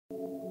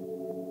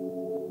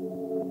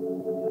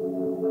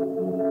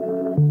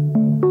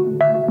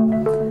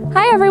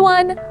Hi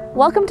everyone!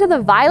 Welcome to the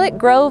Violet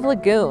Grove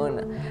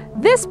Lagoon.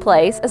 This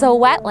place is a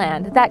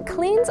wetland that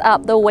cleans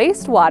up the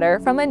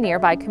wastewater from a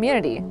nearby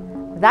community.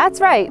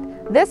 That's right,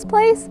 this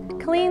place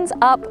cleans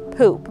up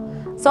poop.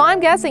 So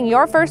I'm guessing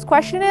your first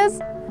question is,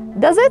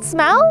 does it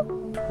smell?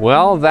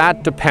 Well,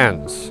 that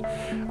depends.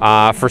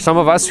 For some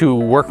of us who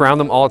work around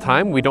them all the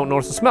time, we don't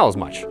notice the smell as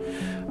much.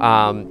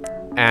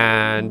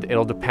 And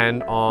it'll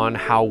depend on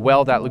how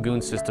well that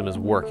lagoon system is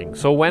working.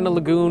 So when a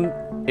lagoon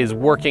is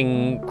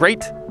working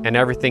great and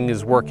everything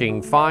is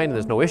working fine and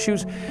there's no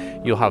issues,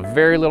 you'll have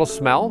very little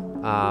smell.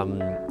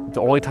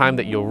 The only time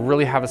that you'll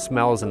really have a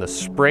smell is in the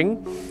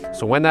spring.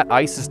 So when that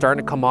ice is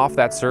starting to come off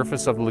that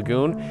surface of the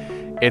lagoon,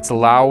 it's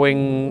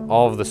allowing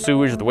all of the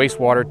sewage, the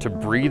wastewater to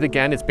breathe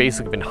again. It's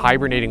basically been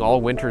hibernating all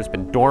winter, it's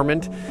been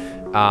dormant.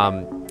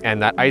 And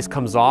that ice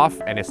comes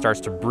off and it starts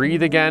to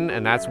breathe again,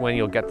 and that's when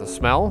you'll get the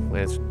smell.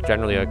 It's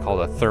generally called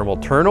a thermal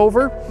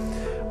turnover.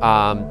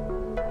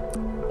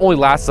 Only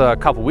lasts a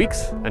couple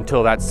weeks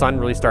until that sun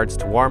really starts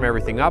to warm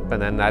everything up,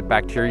 and then that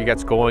bacteria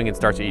gets going and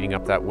starts eating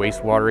up that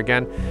wastewater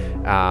again.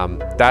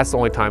 That's the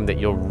only time that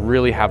you'll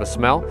really have a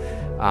smell.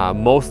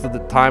 Most of the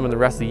time in the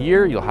rest of the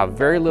year, you'll have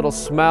very little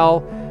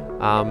smell.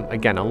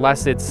 Again,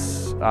 unless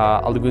it's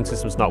a lagoon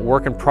system's not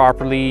working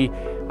properly,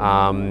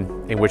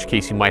 in which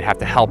case you might have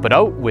to help it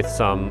out with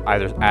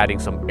either adding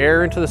some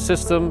air into the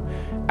system,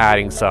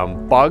 adding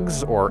some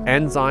bugs or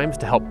enzymes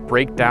to help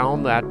break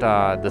down that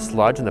the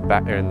sludge and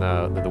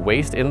the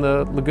waste in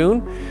the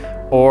lagoon,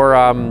 or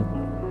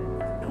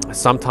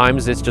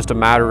sometimes it's just a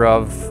matter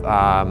of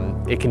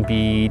it can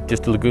be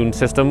just a lagoon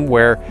system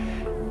where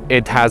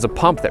it has a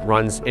pump that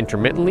runs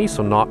intermittently,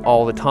 so not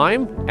all the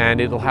time,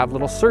 and it'll have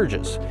little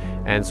surges.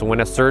 And so when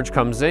a surge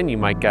comes in, you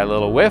might get a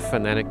little whiff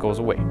and then it goes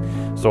away.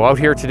 So out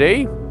here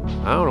today,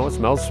 I don't know, it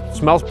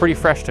smells pretty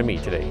fresh to me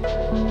today.